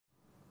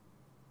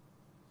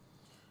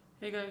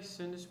Hey guys,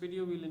 in this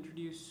video we'll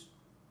introduce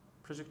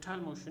projectile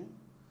motion.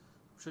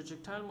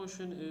 Projectile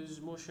motion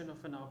is motion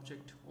of an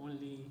object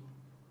only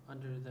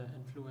under the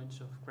influence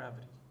of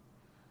gravity.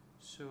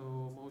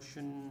 So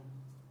motion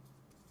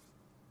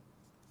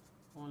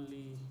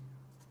only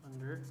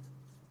under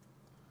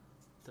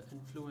the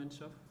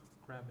influence of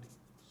gravity.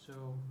 So,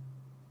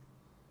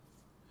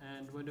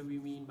 and what do we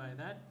mean by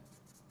that?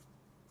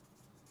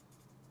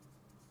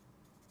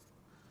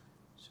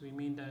 So we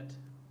mean that,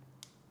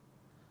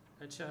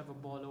 let's say I have a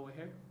ball over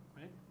here,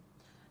 right?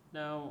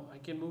 Now I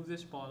can move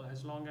this ball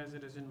as long as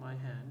it is in my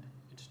hand.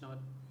 It's not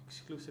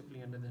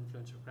exclusively under the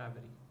influence of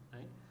gravity,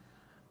 right?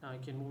 Now I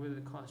can move it with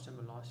a constant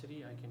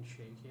velocity. I can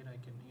shake it. I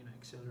can,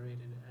 accelerate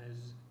it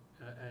as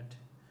at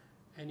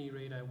any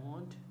rate I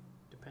want,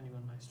 depending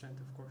on my strength,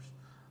 of course.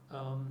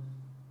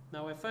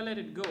 Now if I let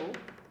it go,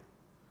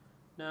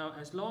 now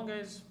as long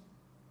as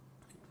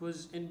it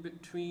was in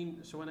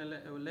between, so when I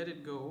let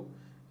it go,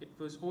 it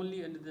was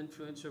only under the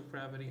influence of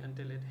gravity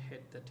until it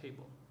hit the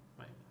table,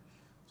 right?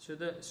 So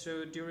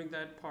during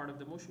that part of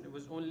the motion, it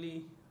was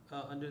only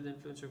under the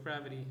influence of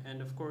gravity,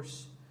 and of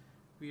course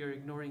we are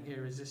ignoring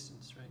air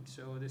resistance, right?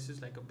 So this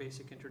is like a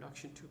basic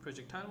introduction to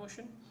projectile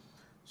motion.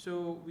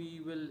 So we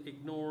will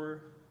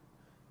ignore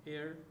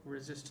air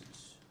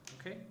resistance,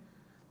 okay?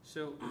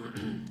 So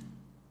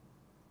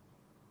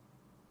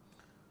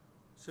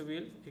so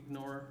we'll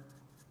ignore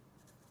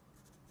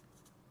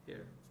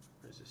air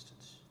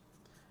resistance.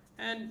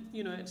 And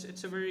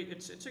it's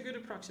a good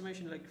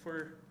approximation, like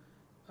for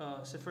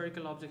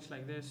spherical objects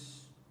like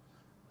this,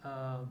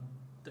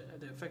 the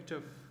effect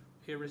of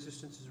air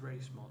resistance is very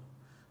small,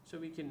 so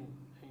we can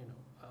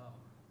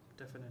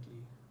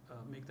definitely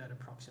make that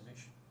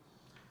approximation.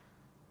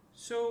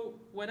 So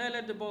when I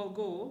let the ball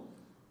go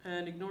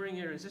and ignoring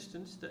air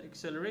resistance, the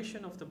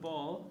acceleration of the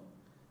ball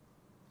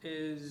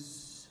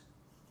is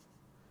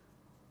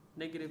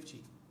negative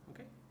g,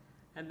 okay?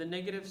 And the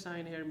negative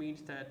sign here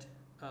means that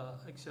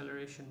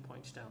acceleration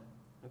points down,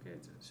 okay?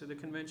 So the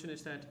convention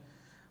is that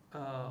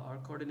our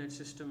coordinate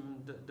system,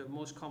 the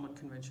most common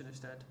convention is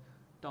that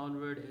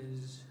downward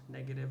is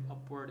negative,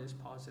 upward is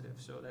positive.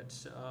 So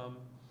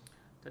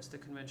that's the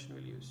convention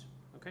we'll use,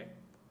 okay?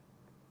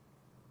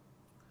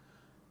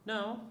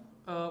 Now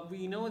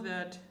we know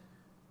that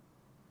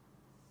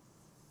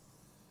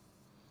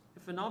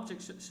if an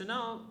object, so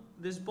now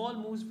this ball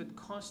moves with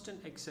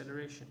constant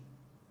acceleration,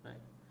 right?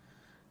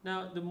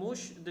 Now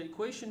the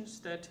equations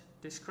that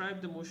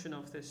describe the motion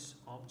of this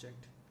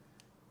object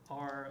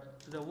are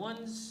the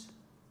ones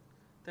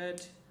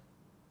that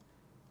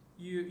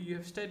you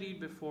have studied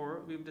before.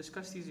 We've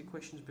discussed these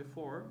equations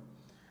before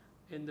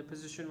in the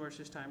position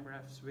versus time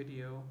graphs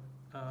video,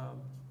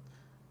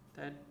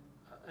 that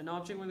an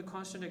object with a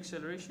constant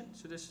acceleration,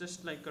 so this is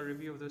just like a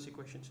review of those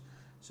equations.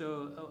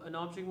 So an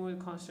object with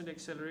constant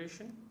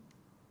acceleration,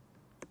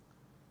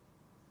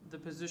 the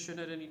position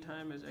at any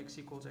time is x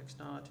equals x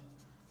naught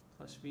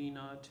plus v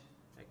naught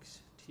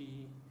x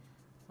t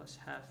plus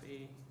half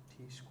a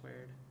t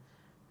squared,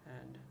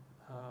 and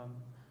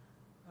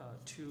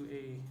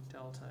 2a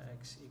delta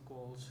x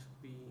equals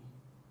v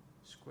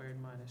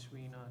squared minus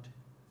v naught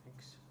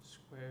x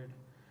squared,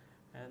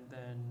 and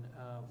then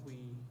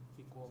v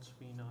equals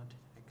v naught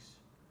x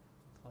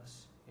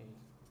plus a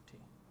t.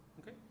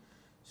 Okay,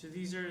 so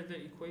these are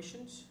the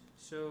equations.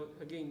 So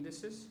again,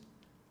 this is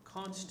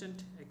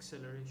constant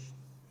acceleration.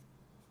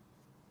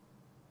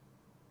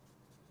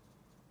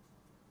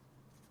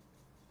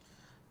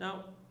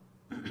 Now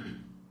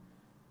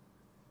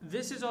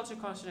this is also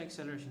constant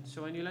acceleration.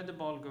 So when you let the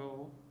ball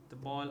go, the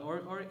ball,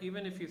 or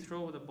even if you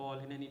throw the ball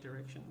in any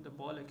direction, the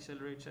ball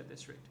accelerates at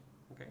this rate,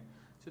 okay?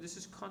 So this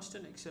is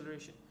constant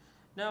acceleration.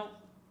 Now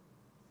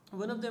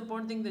one of the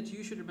important things that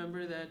you should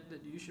remember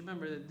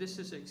that this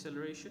is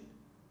acceleration,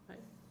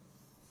 right,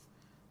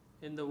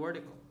 in the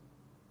vertical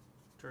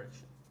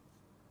direction,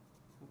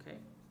 okay?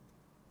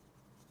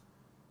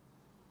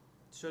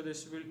 So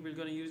this we're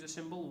going to use the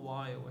symbol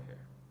y over here,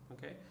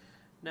 okay?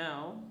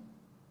 Now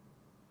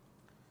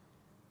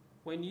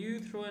when you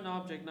throw an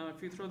object, now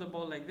if you throw the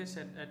ball like this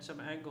at some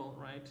angle,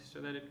 right,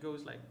 so that it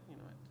goes like,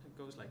 it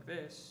goes like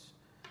this,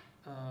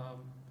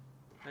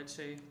 let's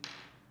say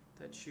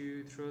that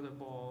you throw the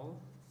ball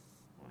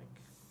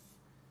like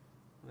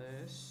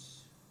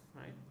this,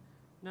 right?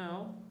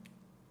 Now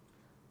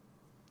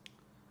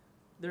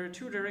there are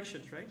two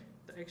directions, right?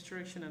 The x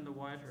direction and the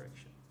y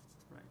direction,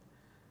 right?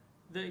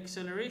 The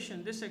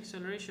acceleration, this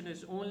acceleration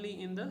is only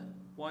in the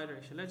y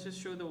direction. Let's just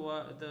show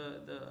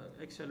the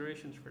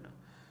accelerations for now.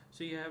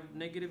 So you have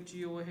negative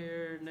g over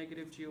here,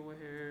 negative g over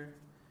here,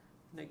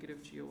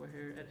 negative g over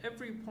here. At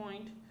every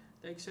point,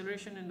 the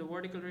acceleration in the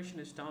vertical direction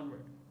is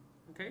downward,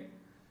 okay?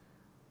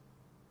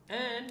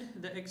 And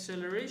the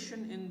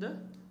acceleration in the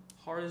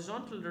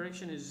horizontal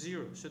direction is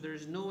 0. So there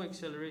is no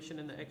acceleration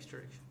in the x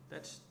direction.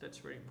 That's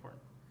very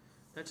important.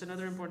 That's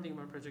another important thing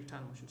about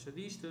projectile motion. So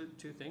these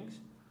two things,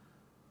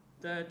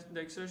 that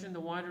the acceleration in the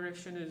y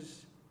direction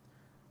is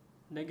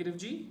negative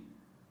g,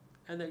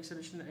 and the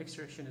acceleration in the x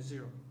direction is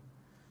 0.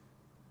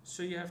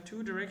 So you have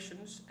two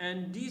directions,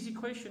 and these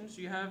equations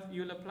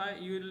you'll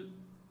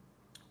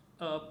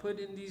put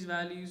in these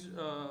values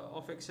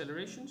of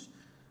accelerations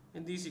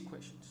in these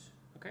equations.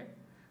 Okay,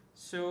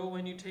 so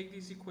when you take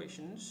these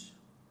equations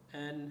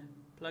and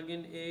plug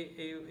in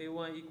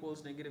ay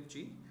equals negative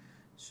g,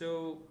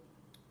 so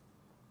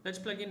let's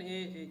plug in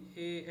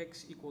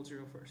ax equals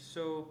 0 first.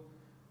 So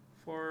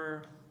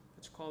for,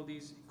 let's call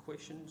these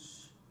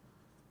equations,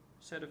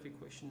 set of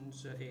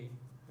equations a.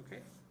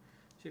 Okay,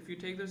 so if you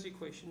take those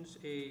equations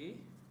a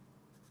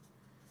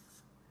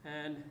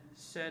and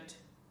set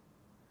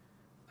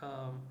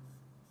a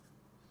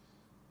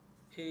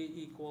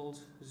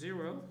equals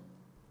 0,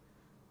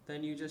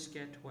 then you just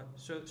get what?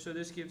 So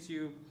this gives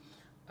you,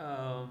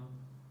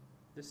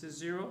 this is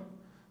 0,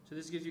 so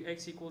this gives you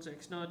x equals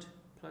x naught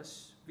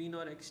plus v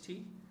naught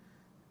xt,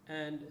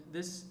 and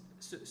this,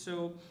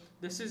 so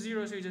this is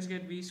 0, so you just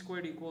get v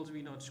squared equals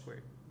v naught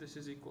squared. This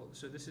is equal,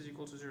 so this is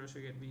equal to 0, so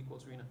you get v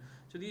equals v naught.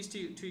 So these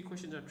two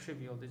equations are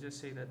trivial, they just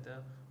say that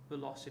the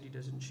velocity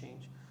doesn't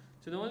change.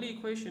 So the only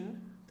equation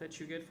that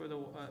you get for the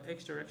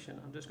x direction,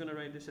 I'm just going to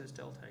write this as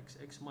delta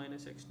x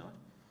minus x naught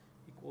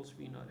equals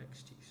v naught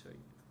xt. So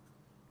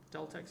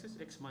delta x is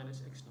x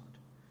minus x naught.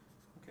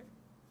 Okay,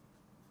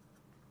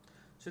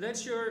 so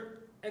that's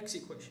your x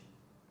equation.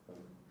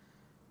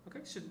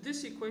 Okay, so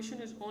this equation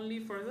is only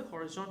for the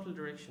horizontal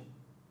direction.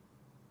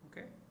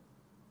 Okay,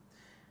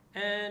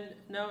 and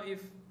now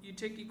if you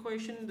take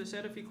equation, the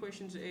set of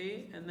equations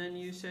a, and then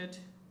you set,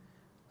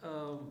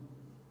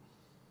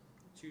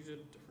 let's use a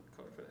different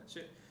color for that.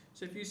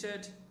 So if you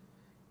set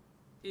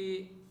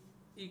a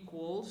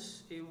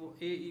equals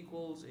ay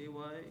equals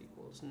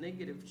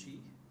negative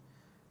g,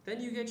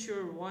 then you get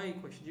your y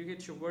equation, you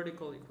get your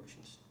vertical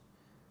equations.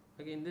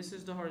 Again, this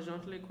is the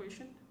horizontal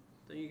equation,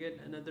 then you get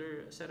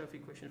another set of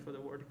equations for the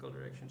vertical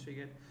direction. So you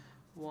get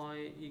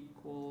y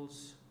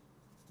equals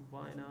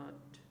y naught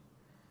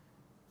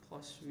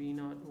plus v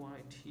naught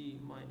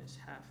yt minus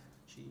half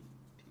g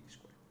t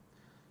squared.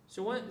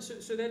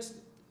 So that's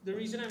the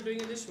reason I'm doing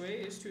it this way,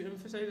 is to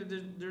emphasize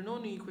that there are no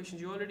new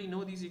equations. You already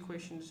know these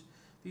equations.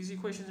 These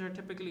equations are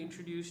typically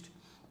introduced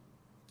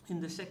in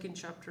the second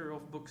chapter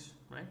of books,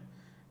 right?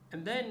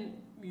 And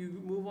then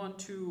you move on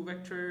to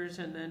vectors,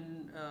 and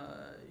then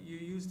you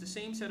use the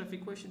same set of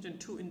equations in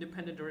two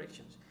independent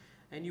directions,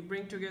 and you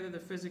bring together the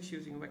physics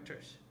using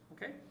vectors.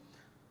 Okay.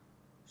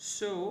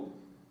 So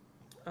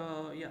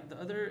yeah,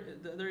 the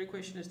other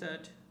equation is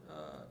that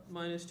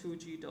minus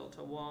 2g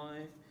delta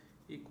y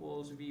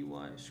equals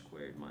vy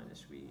squared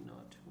minus v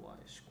naught y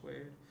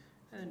squared,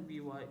 and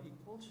vy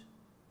equals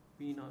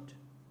v naught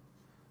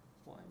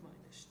y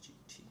minus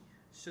gt.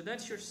 So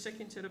that's your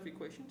second set of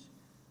equations.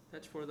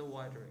 That's for the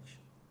y direction.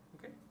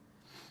 Okay.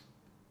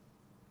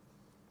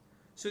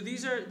 So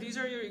these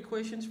are your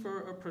equations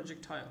for a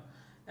projectile.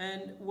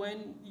 And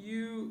when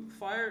you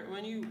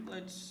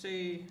let's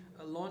say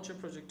launch a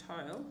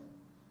projectile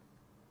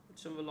with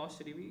some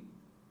velocity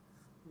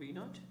v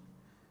naught.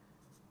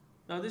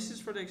 Now this is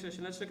for the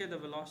acceleration. Let's look at the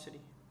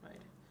velocity,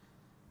 right?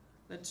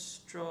 Let's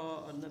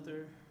draw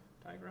another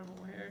diagram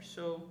over here.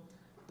 So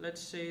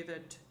let's say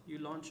that you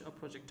launch a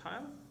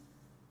projectile.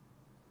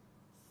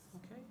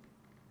 Okay.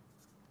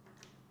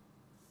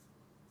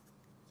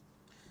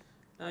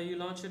 Now you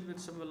launch it with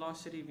some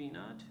velocity v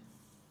naught.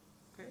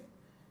 Okay.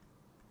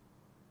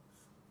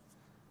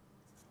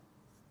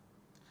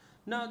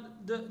 Now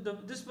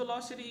this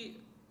velocity,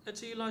 let's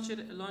say you launch it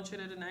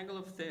at an angle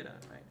of theta,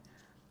 right?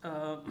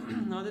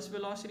 Now this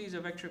velocity is a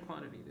vector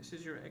quantity. This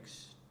is your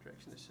x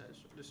direction.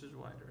 This is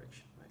y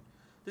direction, right?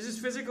 This is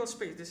physical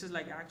space. This is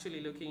like actually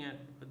looking at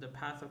the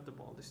path of the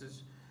ball. This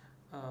is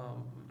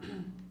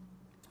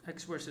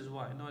x versus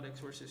y, not x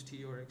versus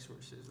t or x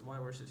versus y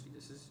versus t.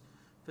 This is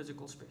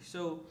physical space.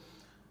 So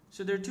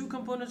there are two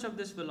components of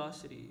this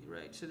velocity,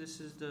 right? So this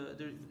is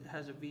it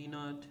has a v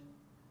naught.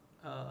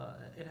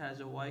 It has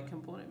a y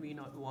component, v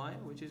naught y,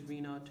 which is v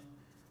naught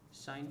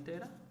sine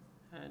theta,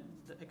 and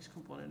the x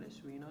component is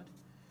v naught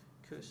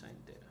cosine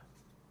theta.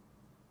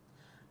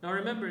 Now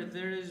remember,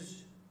 there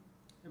is,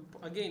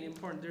 again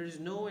important, there is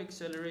no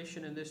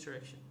acceleration in this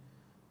direction.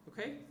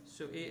 Okay,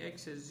 so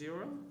ax is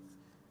 0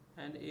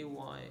 and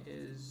ay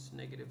is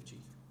negative g.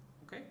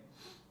 Okay,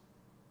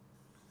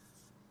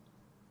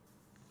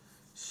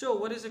 so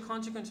what is the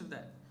consequence of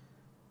that?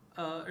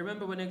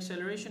 Remember, when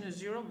acceleration is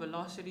 0,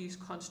 velocity is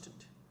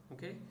constant.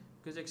 Okay,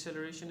 because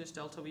acceleration is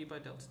delta v by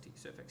delta t.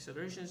 So if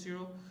acceleration is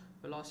 0,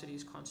 velocity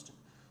is constant.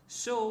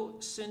 So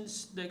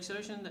since the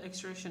acceleration in the x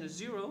direction is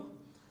 0,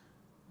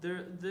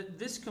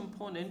 this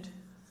component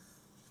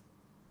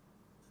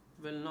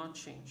will not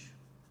change.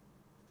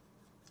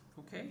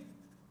 Okay,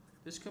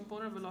 this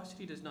component of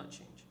velocity does not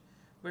change,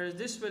 whereas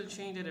this will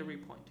change at every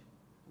point.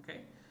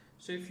 Okay,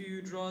 so if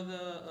you draw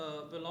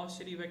the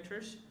velocity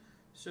vectors,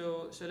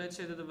 so let's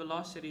say that the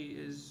velocity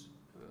is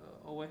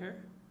over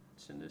here,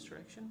 it's in this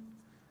direction.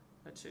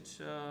 Let's say it's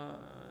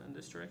in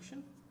this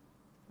direction.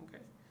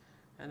 Okay,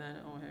 and then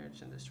over here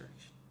it's in this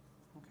direction.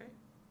 Okay.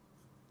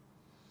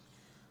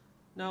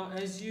 Now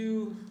as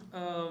you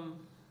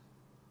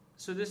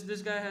so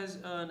this guy has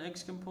an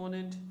x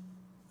component,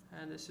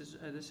 and this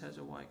has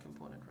a y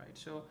component, right?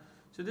 So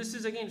this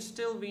is again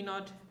still v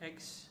naught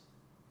x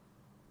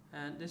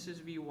and this is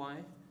Vy,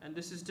 and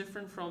this is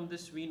different from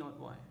this V naught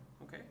y.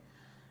 Okay,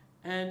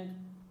 and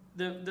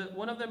the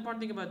one of the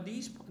important thing about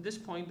this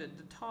point at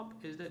the top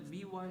is that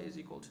Vy is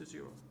equal to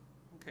 0.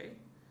 Okay,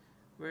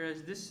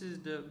 whereas this is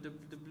the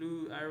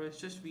blue arrow is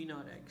just V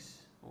naught x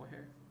over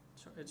here.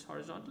 So it's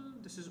horizontal.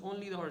 This is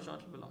only the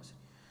horizontal velocity,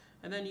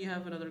 and then you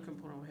have another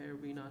component over here,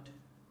 V naught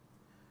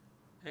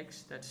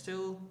x, that's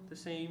still the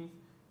same,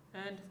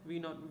 and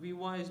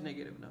Vy is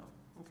negative now.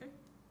 Okay,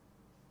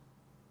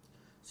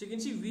 so you can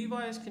see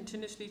Vy is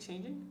continuously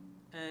changing,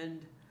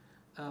 and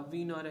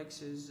V naught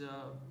x is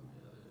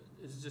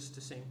just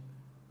the same,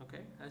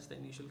 okay, as the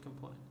initial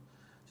component.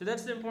 So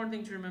that's the important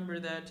thing to remember,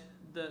 that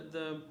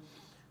the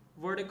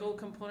vertical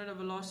component of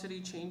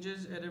velocity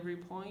changes at every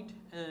point,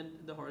 and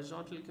the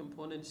horizontal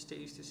component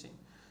stays the same.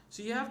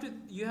 So you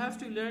have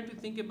to learn to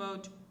think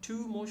about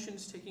two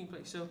motions taking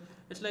place. So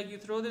it's like you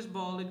throw this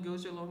ball, it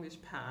goes along this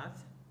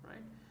path,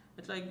 right?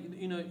 It's like,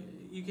 you know,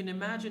 you can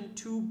imagine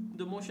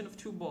the motion of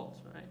two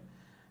balls, right?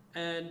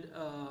 And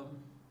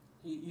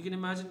you can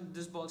imagine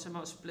this ball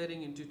somehow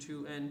splitting into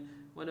two, and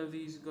one of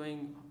these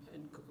going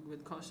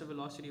with constant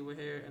velocity over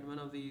here, and one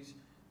of these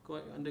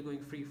undergoing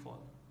free fall,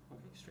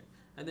 okay, straight.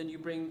 And then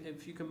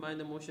if you combine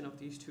the motion of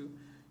these two,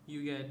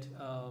 you get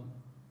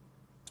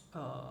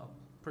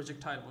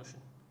projectile motion.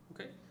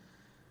 Okay,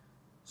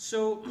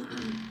 so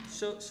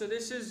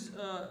this is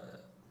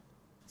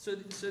so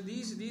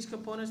these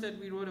components that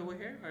we wrote over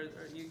here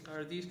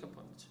are these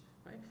components,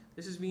 right?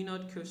 This is V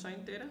naught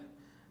cosine theta,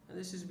 and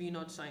this is V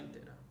naught sine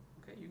theta.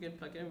 Okay, you can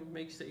plug in, it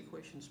makes the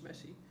equations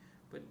messy,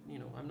 but you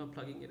know, I'm not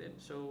plugging it in,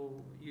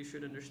 so you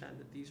should understand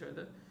that these are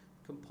the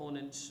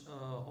components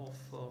of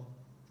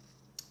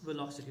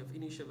velocity, of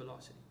initial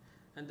velocity,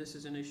 and this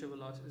is initial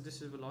velocity.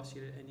 This is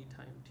velocity at any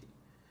time t.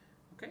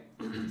 Okay.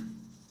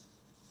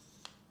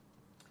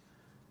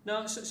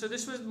 Now, so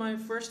this was my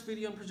first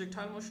video on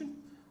projectile motion.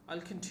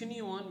 I'll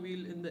continue on.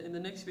 We'll in the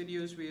next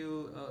videos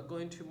we'll go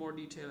into more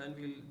detail, and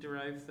we'll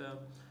derive the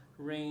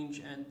range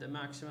and the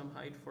maximum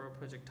height for a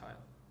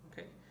projectile.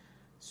 Okay.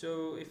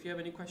 So if you have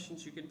any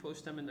questions, you can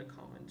post them in the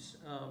comments,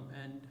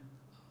 and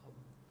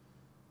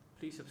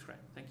please subscribe.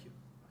 Thank you.